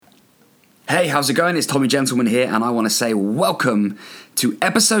Hey, how's it going? It's Tommy Gentleman here, and I want to say welcome to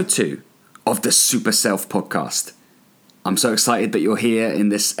episode 2 of the Super Self podcast. I'm so excited that you're here in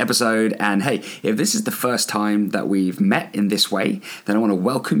this episode, and hey, if this is the first time that we've met in this way, then I want to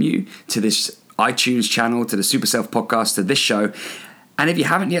welcome you to this iTunes channel, to the Super Self podcast, to this show. And if you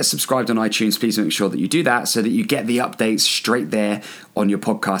haven't yet subscribed on iTunes, please make sure that you do that so that you get the updates straight there on your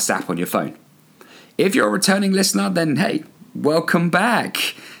podcast app on your phone. If you're a returning listener, then hey, welcome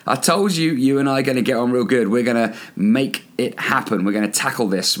back. I told you, you and I are going to get on real good. We're going to make it happen. We're going to tackle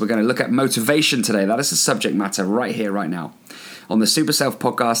this. We're going to look at motivation today. That is the subject matter right here, right now. On the Super Self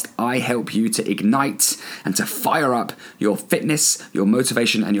podcast, I help you to ignite and to fire up your fitness, your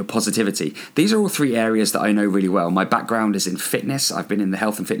motivation, and your positivity. These are all 3 areas that I know really well. My background is in fitness. I've been in the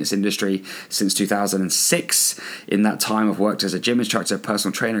health and fitness industry since 2006. In that time, I've worked as a gym instructor,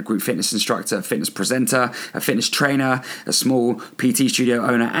 personal trainer, group fitness instructor, fitness presenter, a fitness trainer, a small PT studio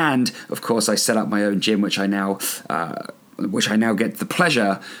owner, and of course, I set up my own gym, which I now get the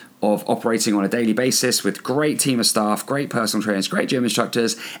pleasure of operating on a daily basis with great team of staff, great personal trainers, great gym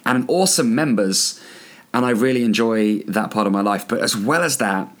instructors, and awesome members. And I really enjoy that part of my life. But as well as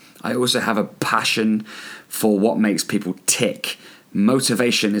that, I also have a passion for what makes people tick.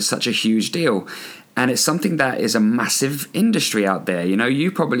 Motivation is such a huge deal. And it's something that is a massive industry out there. You know,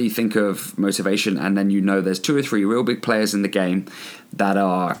 you probably think of motivation and then you know there's 2 or 3 real big players in the game that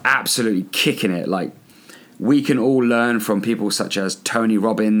are absolutely kicking it. Like, we can all learn from people such as Tony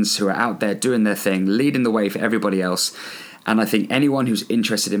Robbins, who are out there doing their thing, leading the way for everybody else. And I think anyone who's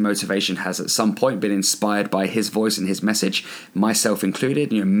interested in motivation has at some point been inspired by his voice and his message, myself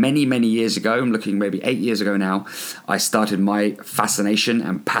included. You know, many, many years ago, I'm looking maybe 8 years ago now, I started my fascination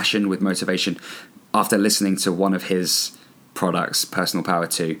and passion with motivation after listening to one of his products, Personal Power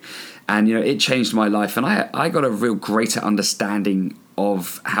 2. And, you know, it changed my life. And I got a real greater understanding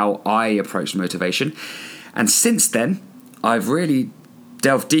of how I approach motivation. And since then, I've really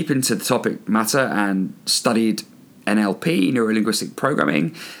delved deep into the topic matter and studied NLP, neuro-linguistic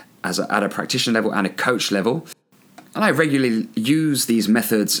programming, at a practitioner level and a coach level. And I regularly use these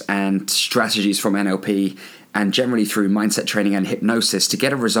methods and strategies from NLP and generally through mindset training and hypnosis to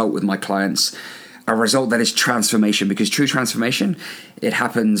get a result with my clients, a result that is transformation, because true transformation, it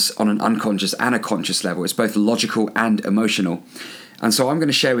happens on an unconscious and a conscious level. It's both logical and emotional. And so I'm going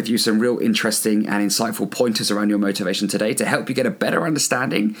to share with you some real interesting and insightful pointers around your motivation today to help you get a better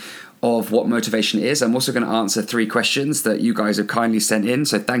understanding of what motivation is. I'm also going to answer 3 questions that you guys have kindly sent in,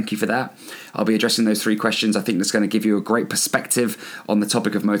 so thank you for that. I'll be addressing those 3 questions. I think that's going to give you a great perspective on the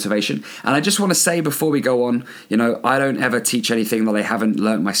topic of motivation. And I just want to say before we go on, you know, I don't ever teach anything that I haven't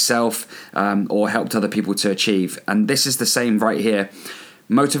learned myself or helped other people to achieve. And this is the same right here.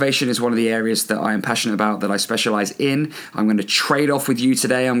 Motivation is one of the areas that I am passionate about, that I specialize in. I'm going to trade off with you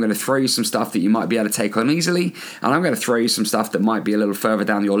today. I'm going to throw you some stuff that you might be able to take on easily, and I'm going to throw you some stuff that might be a little further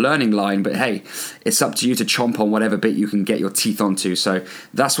down your learning line. But hey, it's up to you to chomp on whatever bit you can get your teeth onto. So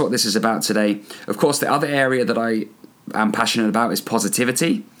that's what this is about today. Of course, the other area that I am passionate about is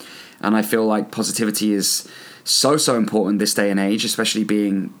positivity, and I feel like positivity is so important this day and age, especially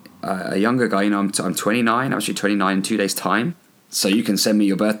being a younger guy. You know, I'm 29, I'm actually 29 in 2 days' time. So you can send me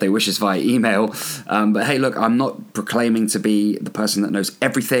your birthday wishes via email. But hey, look, I'm not proclaiming to be the person that knows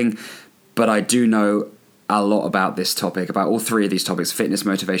everything, but I do know a lot about this topic, about all 3 of these topics: fitness,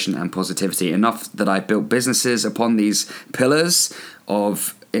 motivation, and positivity. Enough that I built businesses upon these pillars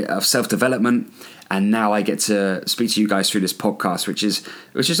of self-development. And now I get to speak to you guys through this podcast, which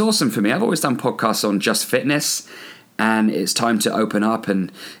is awesome for me. I've always done podcasts on just fitness. And it's time to open up,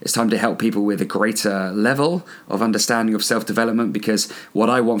 and it's time to help people with a greater level of understanding of self-development, because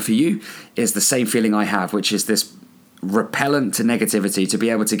what I want for you is the same feeling I have, which is this repellent to negativity, to be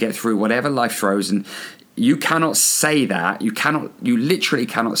able to get through whatever life throws. And you cannot say that. You literally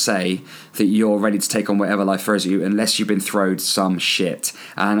cannot say that you're ready to take on whatever life throws at you unless you've been thrown some shit.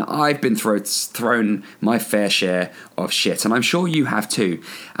 And I've been thrown my fair share of shit, and I'm sure you have too.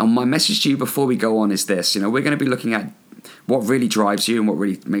 And my message to you before we go on is this: you know, we're going to be looking at what really drives you and what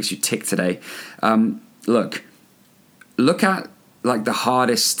really makes you tick today. Look at like the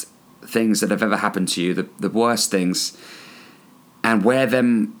hardest things that have ever happened to you, the worst things, and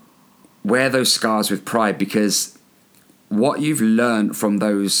wear those scars with pride, because what you've learned from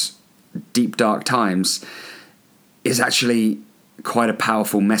those deep, dark times is actually quite a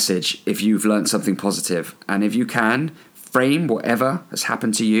powerful message if you've learned something positive. And if you can frame whatever has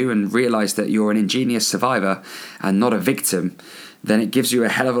happened to you and realize that you're an ingenious survivor and not a victim, then it gives you a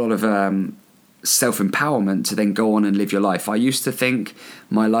hell of a lot of self-empowerment to then go on and live your life. I used to think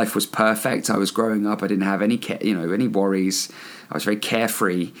my life was perfect. I was growing up. I didn't have any any worries. I was very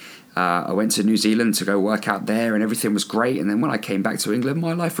carefree. I went to New Zealand to go work out there, and everything was great. And then when I came back to England,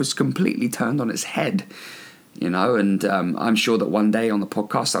 my life was completely turned on its head. And I'm sure that one day on the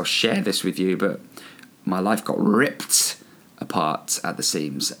podcast I'll share this with you, but my life got ripped apart at the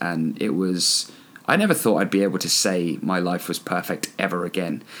seams, and I never thought I'd be able to say my life was perfect ever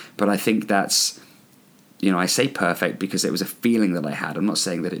again. But I think that's, I say perfect because it was a feeling that I had. I'm not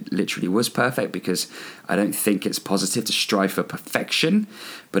saying that it literally was perfect, because I don't think it's positive to strive for perfection,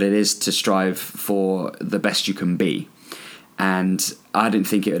 but it is to strive for the best you can be. And I didn't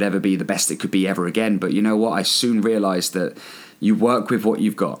think it would ever be the best it could be ever again. But you know what? I soon realized that you work with what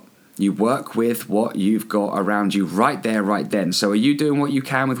you've got. You work with what you've got around you right there, right then. So are you doing what you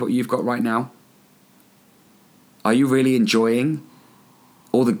can with what you've got right now? Are you really enjoying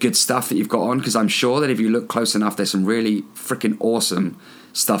all the good stuff that you've got on? Because I'm sure that if you look close enough, there's some really freaking awesome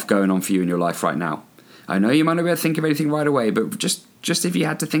stuff going on for you in your life right now. I know you might not be able to think of anything right away, but just if you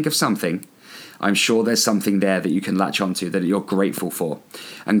had to think of something, I'm sure there's something there that you can latch onto that you're grateful for.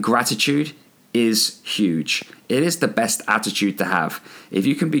 And gratitude is huge. It is the best attitude to have. If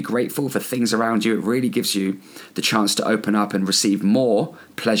you can be grateful for things around you, it really gives you the chance to open up and receive more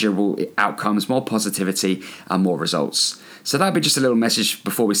pleasurable outcomes, more positivity, and more results. So that'd be just a little message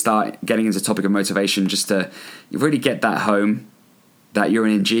before we start getting into the topic of motivation, just to really get that home, that you're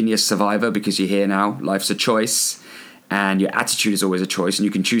an ingenious survivor because you're here now. Life's a choice, and your attitude is always a choice, and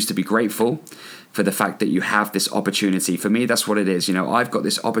you can choose to be grateful for the fact that you have this opportunity. For me, that's what it is. I've got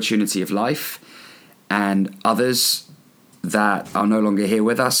this opportunity of life, and others that are no longer here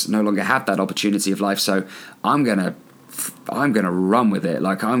with us no longer have that opportunity of life. So I'm gonna run with it.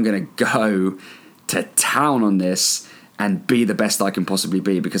 Like, I'm gonna go to town on this and be the best I can possibly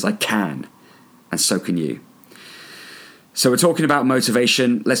be, because I can, and so can you. So we're talking about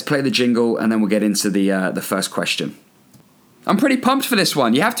motivation. Let's play the jingle, and then we'll get into the first question. I'm pretty pumped for this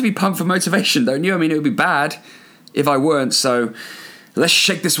one. You have to be pumped for motivation, don't you? I mean, it would be bad if I weren't. So let's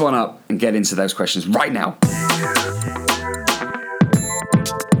shake this one up and get into those questions right now.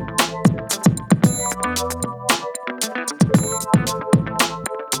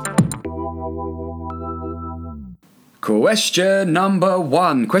 Question number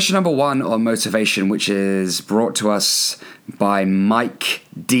one on motivation, which is brought to us by Mike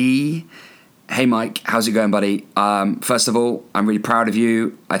D. Hey Mike, how's it going, buddy? First of all, I'm really proud of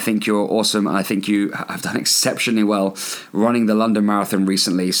you. I think you're awesome, and I think you have done exceptionally well running the London Marathon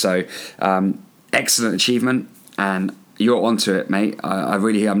recently. So excellent achievement, and you're onto it, mate.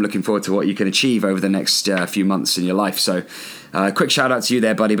 I'm looking forward to what you can achieve over the next few months in your life. So quick shout out to you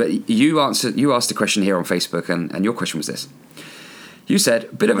there, buddy. But you asked a question here on Facebook, and your question was this. You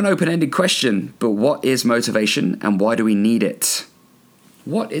said, bit of an open-ended question, but what is motivation and why do we need it?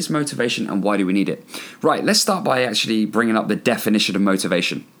 What is motivation and why do we need it? Right, let's start by actually bringing up the definition of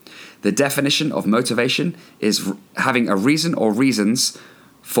motivation. The definition of motivation is having a reason or reasons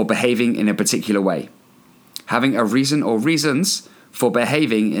for behaving in a particular way. Having a reason or reasons for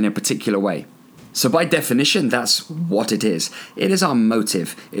behaving in a particular way. So by definition, that's what it is. It is our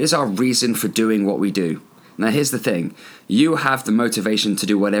motive. It is our reason for doing what we do. Now here's the thing. You have the motivation to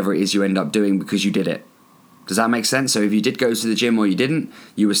do whatever it is you end up doing because you did it. Does that make sense? So if you did go to the gym or you didn't,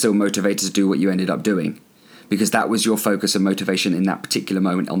 you were still motivated to do what you ended up doing, because that was your focus and motivation in that particular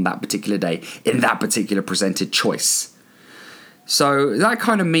moment, on that particular day, in that particular presented choice. So that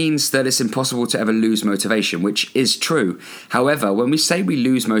kind of means that it's impossible to ever lose motivation, which is true. However, when we say we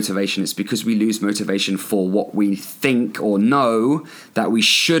lose motivation, it's because we lose motivation for what we think or know that we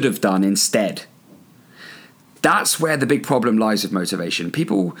should have done instead. That's where the big problem lies with motivation.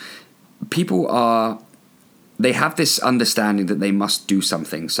 People they have this understanding that they must do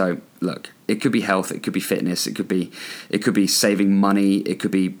something. So look, it could be health, it could be fitness, it could be saving money, it could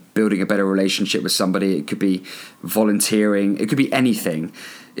be building a better relationship with somebody, it could be volunteering, it could be anything.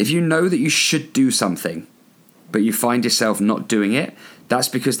 If you know that you should do something, but you find yourself not doing it, that's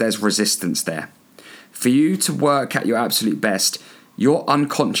because there's resistance there. For you to work at your absolute best, your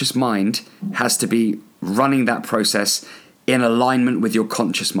unconscious mind has to be running that process in alignment with your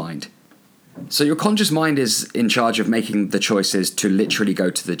conscious mind. So your conscious mind is in charge of making the choices to literally go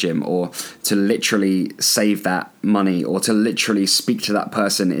to the gym, or to literally save that money, or to literally speak to that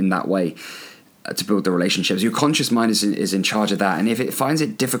person in that way to build the relationships. Your conscious mind is in charge of that. And if it finds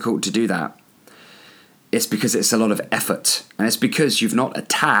it difficult to do that, it's because it's a lot of effort. And it's because you've not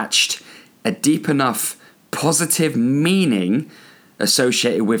attached a deep enough positive meaning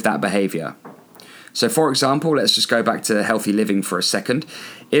associated with that behavior. So for example, let's just go back to healthy living for a second.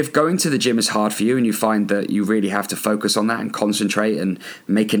 If going to the gym is hard for you and you find that you really have to focus on that and concentrate and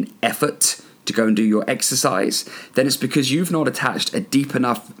make an effort to go and do your exercise, then it's because you've not attached a deep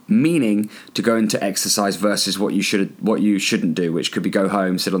enough meaning to go into exercise versus what you shouldn't do, which could be go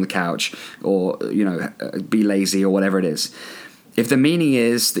home, sit on the couch, or be lazy, or whatever it is. If the meaning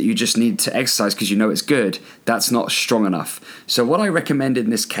is that you just need to exercise because you know it's good, that's not strong enough. So what I recommend in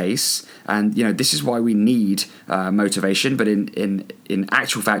this case, and this is why we need motivation, but in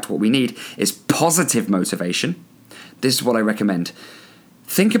actual fact what we need is positive motivation. This is what I recommend.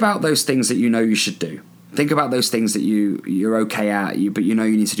 Think about those things that you know you should do. Think about those things that you're okay at, but you know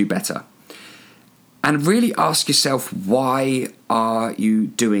you need to do better. And really ask yourself, why are you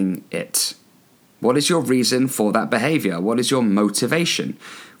doing it? What is your reason for that behavior? What is your motivation?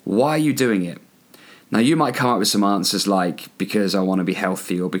 Why are you doing it? Now, you might come up with some answers like, because I want to be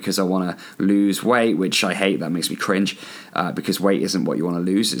healthy, or because I want to lose weight, which I hate, that makes me cringe, because weight isn't what you want to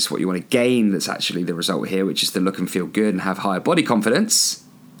lose, it's what you want to gain that's actually the result here, which is to look and feel good and have higher body confidence,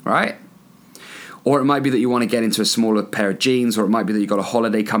 right? Or it might be that you want to get into a smaller pair of jeans, or it might be that you've got a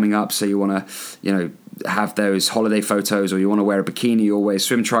holiday coming up, so you want to, have those holiday photos, or you want to wear a bikini or wear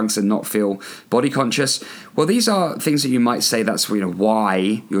swim trunks and not feel body conscious. Well, these are things that you might say that's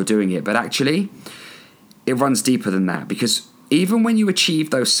why you're doing it, but actually it runs deeper than that, because even when you achieve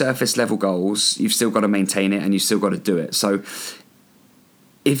those surface level goals, you've still got to maintain it and you've still got to do it. So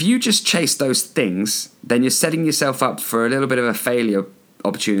if you just chase those things, then you're setting yourself up for a little bit of a failure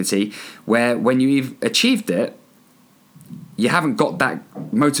opportunity, where when you've achieved it, you haven't got that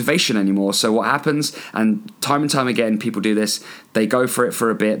motivation anymore. So what happens, and time again, people do this, they go for it for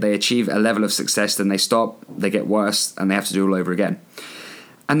a bit, they achieve a level of success, then they stop, they get worse, and they have to do it all over again.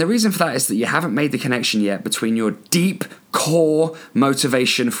 And the reason for that is that you haven't made the connection yet between your deep core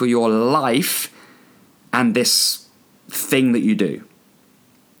motivation for your life and this thing that you do.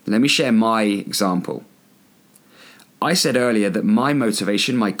 Let me share my example. I said earlier that my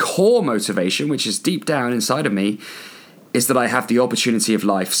motivation, my core motivation, which is deep down inside of me, is that I have the opportunity of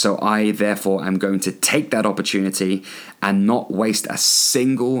life. So I, therefore, am going to take that opportunity and not waste a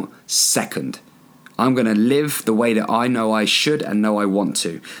single second. I'm going to live the way that I know I should and know I want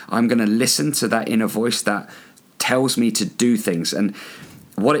to. I'm going to listen to that inner voice that tells me to do things. And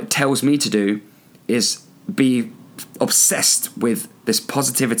what it tells me to do is be obsessed with this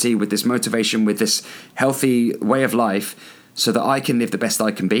positivity, with this motivation, with this healthy way of life, so that I can live the best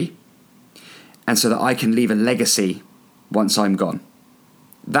I can be, and so that I can leave a legacy once I'm gone.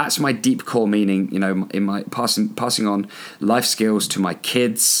 That's my deep core meaning, in my passing on life skills to my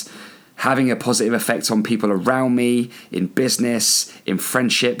kids, having a positive effect on people around me, in business, in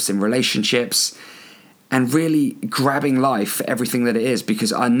friendships, in relationships, and really grabbing life for everything that it is,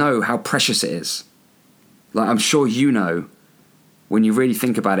 because I know how precious it is. Like, I'm sure you know, when you really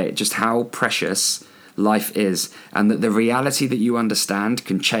think about it, just how precious life is, and that the reality that you understand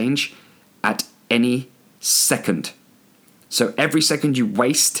can change at any second. So every second you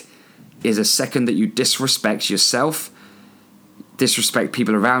waste is a second that you disrespect yourself, disrespect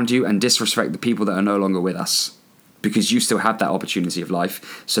people around you, and disrespect the people that are no longer with us, because you still have that opportunity of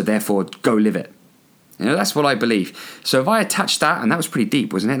life. So therefore, go live it. That's what I believe. So if I attach that, and that was pretty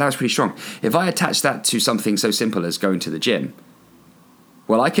deep, wasn't it? That was pretty strong. If I attach that to something so simple as going to the gym,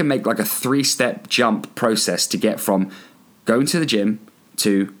 well, I can make like a 3-step jump process to get from going to the gym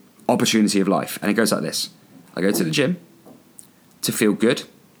to opportunity of life. And it goes like this. I go to the gym to feel good.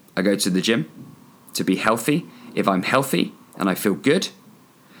 I go to the gym to be healthy. If I'm healthy and I feel good,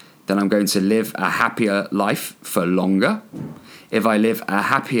 then I'm going to live a happier life for longer. If I live a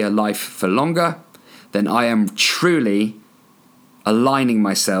happier life for longer, then I am truly aligning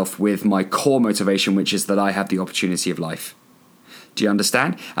myself with my core motivation, which is that I have the opportunity of life. Do you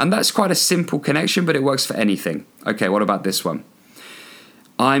understand? And that's quite a simple connection, but it works for anything. Okay, what about this one?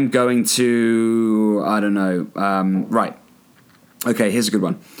 I'm going to, right. Okay, here's a good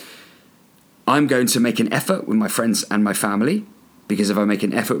one. I'm going to make an effort with my friends and my family, because if I make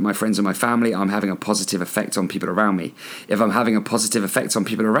an effort with my friends and my family, I'm having a positive effect on people around me. If I'm having a positive effect on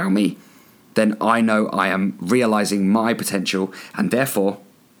people around me, then I know I am realizing my potential and therefore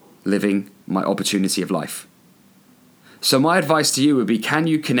living my opportunity of life. So my advice to you would be, can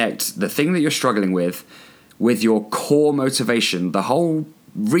you connect the thing that you're struggling with your core motivation, the whole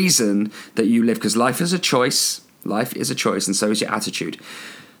reason that you live? Because life is a choice, and so is your attitude.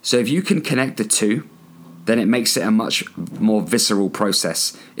 So if you can connect the two, then it makes it a much more visceral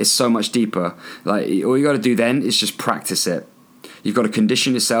process. It's so much deeper. Like, all you got to do then is just practice it. You've got to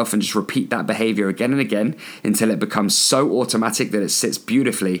condition yourself and just repeat that behavior again and again until it becomes so automatic that it sits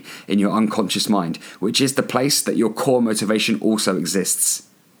beautifully in your unconscious mind, which is the place that your core motivation also exists.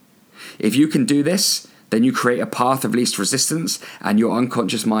 If you can do this, then you create a path of least resistance, and your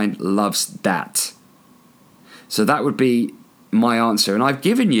unconscious mind loves that. So that would be my answer. And I've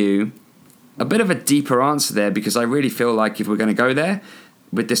given you a bit of a deeper answer there because I really feel like if we're going to go there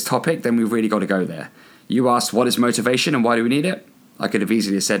with this topic, then we've really got to go there. You asked, what is motivation and why do we need it? I could have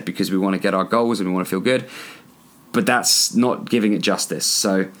easily said because we want to get our goals and we want to feel good, but that's not giving it justice.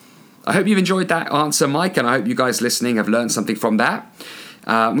 So I hope you've enjoyed that answer, Mike, and I hope you guys listening have learned something from that.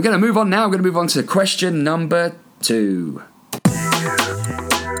 I'm going to move on now. I'm going to move on to question number 2.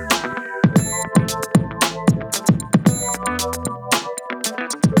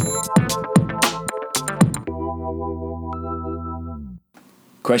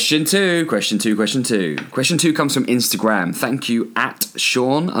 Question two comes from Instagram. Thank you at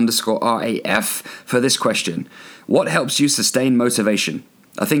Sean_RAF for this question. What helps you sustain motivation?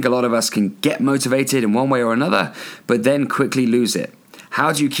 I think a lot of us can get motivated in one way or another, but then quickly lose it.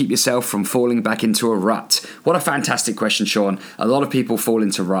 How do you keep yourself from falling back into a rut? What a fantastic question, Sean. A lot of people fall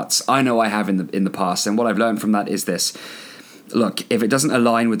into ruts. I know I have in the past, and what I've learned from that is this. Look, if it doesn't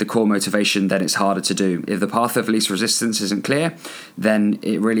align with the core motivation, then it's harder to do. If the path of least resistance isn't clear, then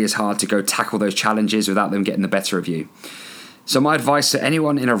it really is hard to go tackle those challenges without them getting the better of you. So my advice to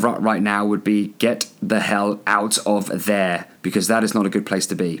anyone in a rut right now would be get the hell out of there, because that is not a good place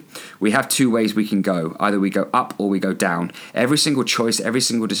to be. We have 2 ways we can go. Either we go up or we go down. Every single choice, every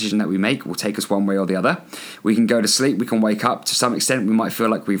single decision that we make will take us one way or the other. We can go to sleep, we can wake up. To some extent, we might feel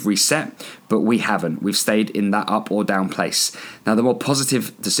like we've reset, but we haven't. We've stayed in that up or down place. Now, the more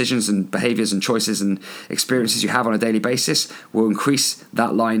positive decisions and behaviors and choices and experiences you have on a daily basis will increase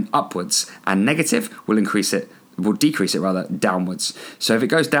that line upwards, and negative will decrease it downwards. So if it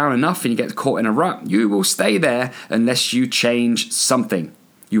goes down enough and you get caught in a rut, you will stay there unless you change something.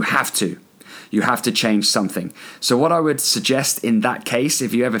 You have to change something. So what I would suggest in that case,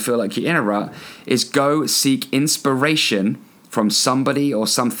 if you ever feel like you're in a rut, is go seek inspiration from somebody or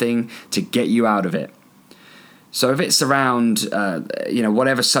something to get you out of it. So if it's around,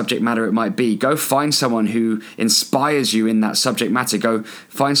 whatever subject matter it might be, go find someone who inspires you in that subject matter. Go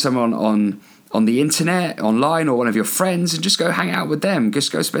find someone on the internet, online, or one of your friends, and just go hang out with them.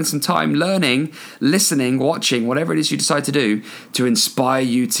 Just go spend some time learning, listening, watching, whatever it is you decide to do to inspire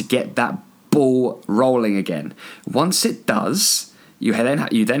you to get that ball rolling again. Once it does, you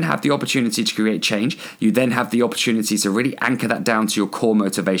then have the opportunity to create change. You then have the opportunity to really anchor that down to your core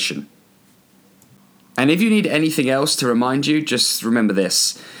motivation. And if you need anything else to remind you, just remember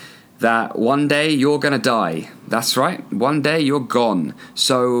this, that one day you're going to die. That's right. One day you're gone.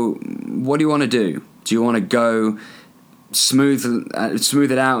 So what do you want to do? Do you want to go smooth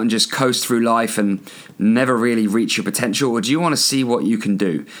it out and just coast through life and never really reach your potential? Or do you want to see what you can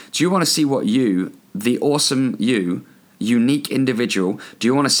do? Do you want to see what you, the awesome you, unique individual, do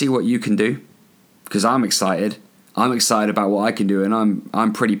you want to see what you can do? Because I'm excited. I'm excited about what I can do, and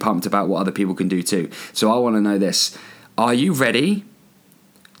I'm pretty pumped about what other people can do too. So I want to know this. Are you ready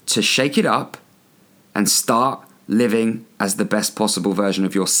to shake it up and start living as the best possible version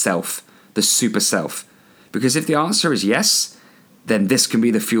of yourself, the super self? Because if the answer is yes, then this can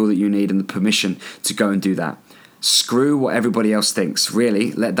be the fuel that you need and the permission to go and do that. Screw what everybody else thinks.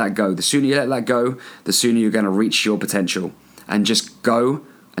 Really, let that go. The sooner you let that go, the sooner you're going to reach your potential. And just go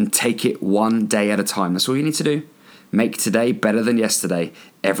and take it one day at a time. That's all you need to do. Make today better than yesterday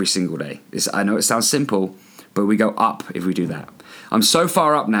every single day. I know it sounds simple, but we go up if we do that. I'm so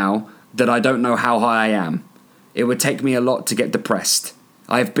far up now that I don't know how high I am. It would take me a lot to get depressed.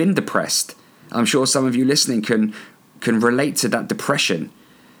 I have been depressed. I'm sure some of you listening can relate to that depression.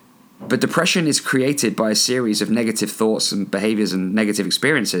 But depression is created by a series of negative thoughts and behaviors and negative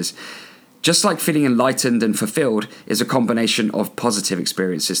experiences. Just like feeling enlightened and fulfilled is a combination of positive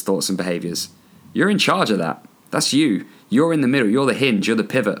experiences, thoughts, and behaviors. You're in charge of that. That's you. You're in the middle. You're the hinge. You're the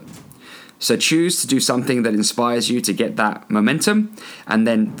pivot. So choose to do something that inspires you to get that momentum, and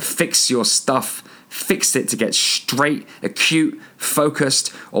then fix your stuff. Fix it to get straight, acute,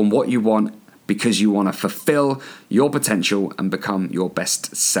 focused on what you want, because you want to fulfill your potential and become your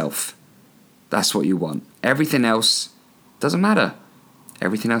best self. That's what you want. Everything else doesn't matter.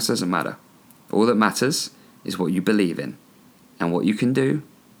 Everything else doesn't matter. All that matters is what you believe in and what you can do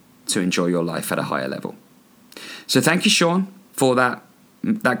to enjoy your life at a higher level. So thank you, Sean, for that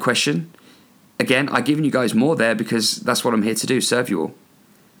question. Again, I've given you guys more there because that's what I'm here to do, serve you all.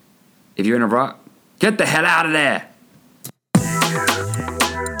 If you're in a rut, get the hell out of there.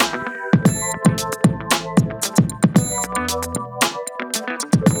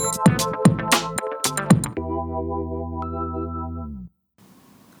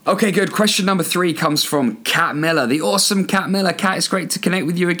 Okay, good. Question number 3 comes from Kat Miller, the awesome Kat Miller. Kat, it's great to connect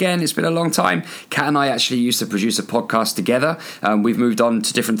with you again. It's been a long time. Kat and I actually used to produce a podcast together. We've moved on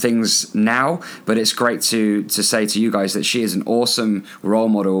to different things now, but it's great to say to you guys that she is an awesome role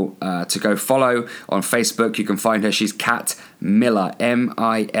model to go follow on Facebook. You can find her. She's Kat Miller,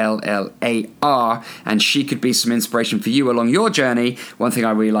 Millar, and she could be some inspiration for you along your journey. One thing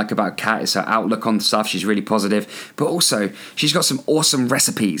I really like about Kat is her outlook on stuff. She's really positive, but also she's got some awesome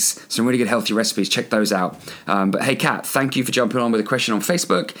recipes, some really good healthy recipes. Check those out. But hey, Kat, thank you for jumping on with a question on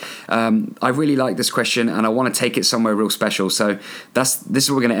Facebook. I really like this question, and I want to take it somewhere real special. So this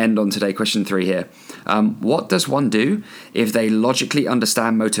is what we're going to end on today. Question 3 here. What does one do if they logically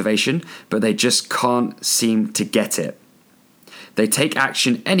understand motivation, but they just can't seem to get it? They take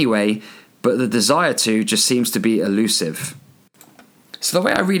action anyway, but the desire to just seems to be elusive. So the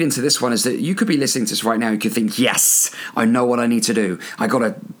way I read into this one is that you could be listening to this right now and you could think, yes, I know what I need to do. I got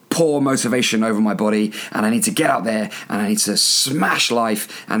to pour motivation over my body and I need to get out there and I need to smash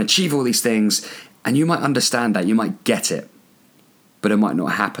life and achieve all these things. And you might understand that, you might get it, but it might not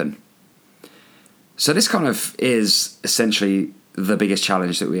happen. So this kind of is essentially the biggest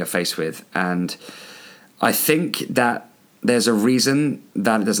challenge that we are faced with. And I think that there's a reason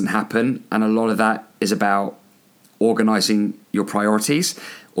that it doesn't happen, and a lot of that is about organizing your priorities,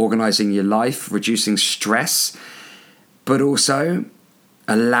 organizing your life, reducing stress, but also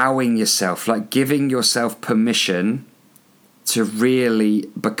allowing yourself, like giving yourself permission to really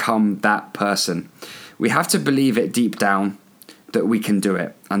become that person. We have to believe it deep down that we can do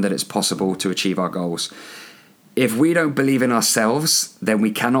it and that it's possible to achieve our goals. If we don't believe in ourselves, then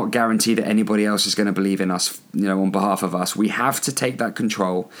we cannot guarantee that anybody else is going to believe in us, on behalf of us. We have to take that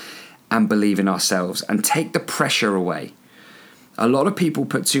control and believe in ourselves and take the pressure away. A lot of people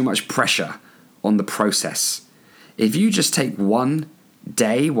put too much pressure on the process. If you just take one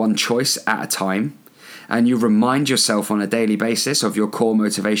day, one choice at a time, and you remind yourself on a daily basis of your core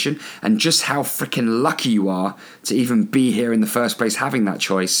motivation and just how freaking lucky you are to even be here in the first place having that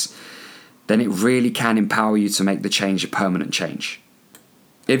choice, then it really can empower you to make the change a permanent change.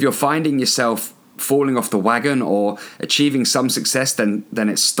 If you're finding yourself falling off the wagon or achieving some success, then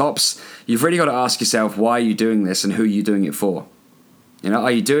it stops. You've really got to ask yourself, why are you doing this and who are you doing it for?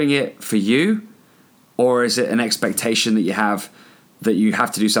 Are you doing it for you, or is it an expectation that you have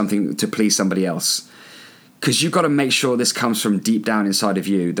to do something to please somebody else? Because you've got to make sure this comes from deep down inside of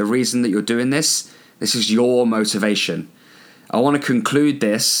you. The reason that you're doing this is your motivation. I want to conclude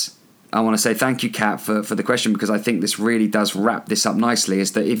this. I want to say thank you, Kat, for the question, because I think this really does wrap this up nicely,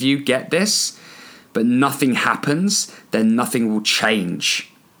 is that if you get this, but nothing happens, then nothing will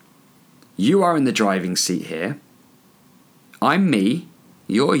change. You are in the driving seat here. I'm me.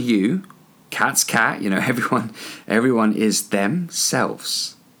 You're you. Kat's Kat. Everyone is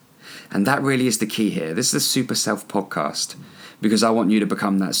themselves. And that really is the key here. This is the Super Self podcast, because I want you to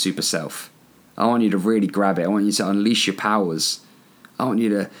become that super self. I want you to really grab it. I want you to unleash your powers. I want you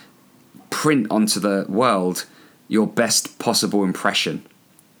to print onto the world your best possible impression.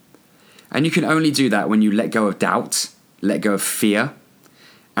 And you can only do that when you let go of doubt, let go of fear,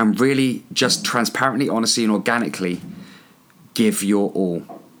 and really just transparently, honestly, and organically give your all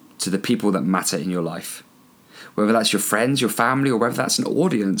to the people that matter in your life. Whether that's your friends, your family, or whether that's an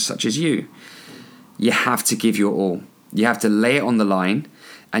audience such as you. You have to give your all. You have to lay it on the line,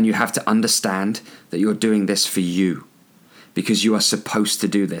 and you have to understand that you're doing this for you, because you are supposed to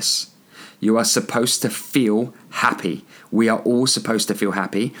do this. You are supposed to feel happy. We are all supposed to feel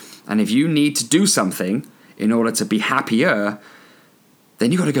happy. And if you need to do something in order to be happier,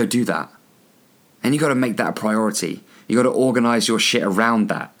 then you got to go do that. And you got to make that a priority. You got to organize your shit around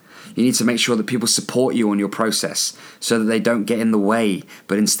that. You need to make sure that people support you on your process so that they don't get in the way,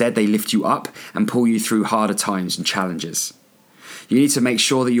 but instead they lift you up and pull you through harder times and challenges. You need to make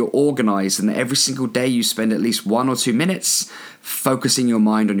sure that you're organized and that every single day you spend at least 1 or 2 minutes focusing your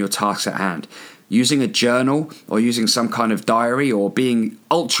mind on your tasks at hand. Using a journal or using some kind of diary or being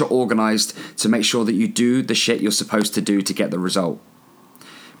ultra organized to make sure that you do the shit you're supposed to do to get the result.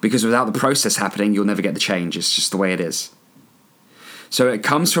 Because without the process happening, you'll never get the change. It's just the way it is. So it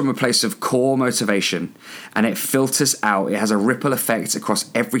comes from a place of core motivation and it filters out. It has a ripple effect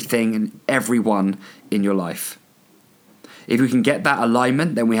across everything and everyone in your life. If we can get that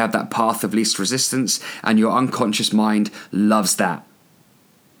alignment, then we have that path of least resistance, and your unconscious mind loves that.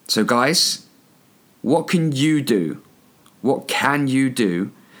 So guys, what can you do? What can you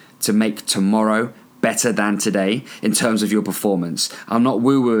do to make tomorrow better than today in terms of your performance? I'm not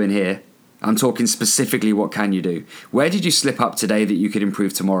woo-wooing here. I'm talking specifically, what can you do? Where did you slip up today that you could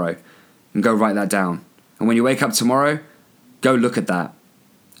improve tomorrow? And go write that down. And when you wake up tomorrow, go look at that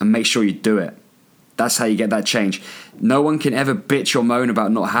and make sure you do it. That's how you get that change. No one can ever bitch or moan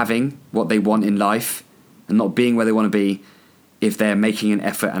about not having what they want in life and not being where they want to be if they're making an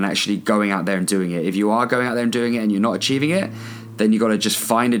effort and actually going out there and doing it. If you are going out there and doing it and you're not achieving it, then you've got to just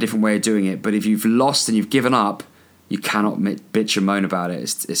find a different way of doing it. But if you've lost and you've given up, you cannot bitch and moan about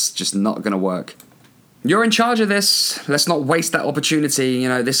it. It's just not going to work. You're in charge of this. Let's not waste that opportunity. You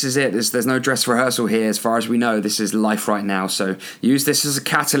know, this is it. There's no dress rehearsal here. As far as we know, this is life right now. So use this as a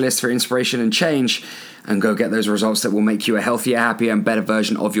catalyst for inspiration and change and go get those results that will make you a healthier, happier, and better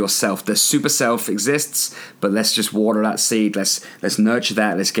version of yourself. The super self exists, but let's just water that seed. Let's nurture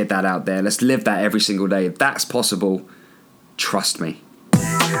that. Let's get that out there. Let's live that every single day. If that's possible, trust me.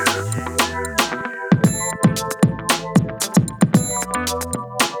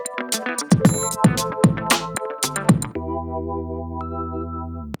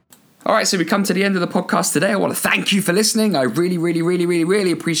 All right, so we come to the end of the podcast today. I want to thank you for listening. I really, really, really, really,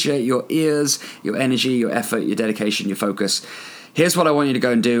 really appreciate your ears, your energy, your effort, your dedication, your focus. Here's what I want you to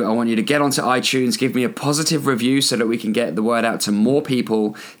go and do. I want you to get onto iTunes, give me a positive review so that we can get the word out to more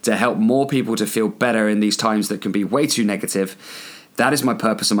people, to help more people to feel better in these times that can be way too negative. That is my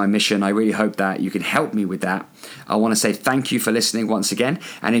purpose and my mission. I really hope that you can help me with that. I want to say thank you for listening once again.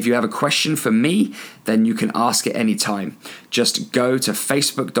 And if you have a question for me, then you can ask it anytime. Just go to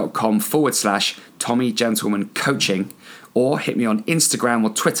facebook.com/Tommy Gentleman Coaching or hit me on Instagram or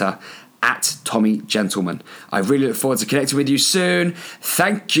Twitter @Tommy Gentleman. I really look forward to connecting with you soon.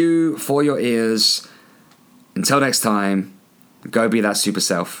 Thank you for your ears. Until next time, go be that super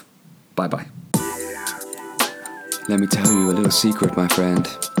self. Bye-bye. Let me tell you a little secret, my friend.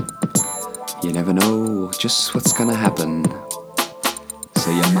 You never know just what's gonna happen. So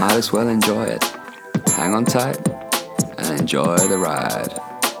you might as well enjoy it. Hang on tight and enjoy the ride.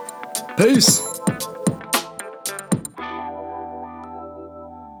 Peace!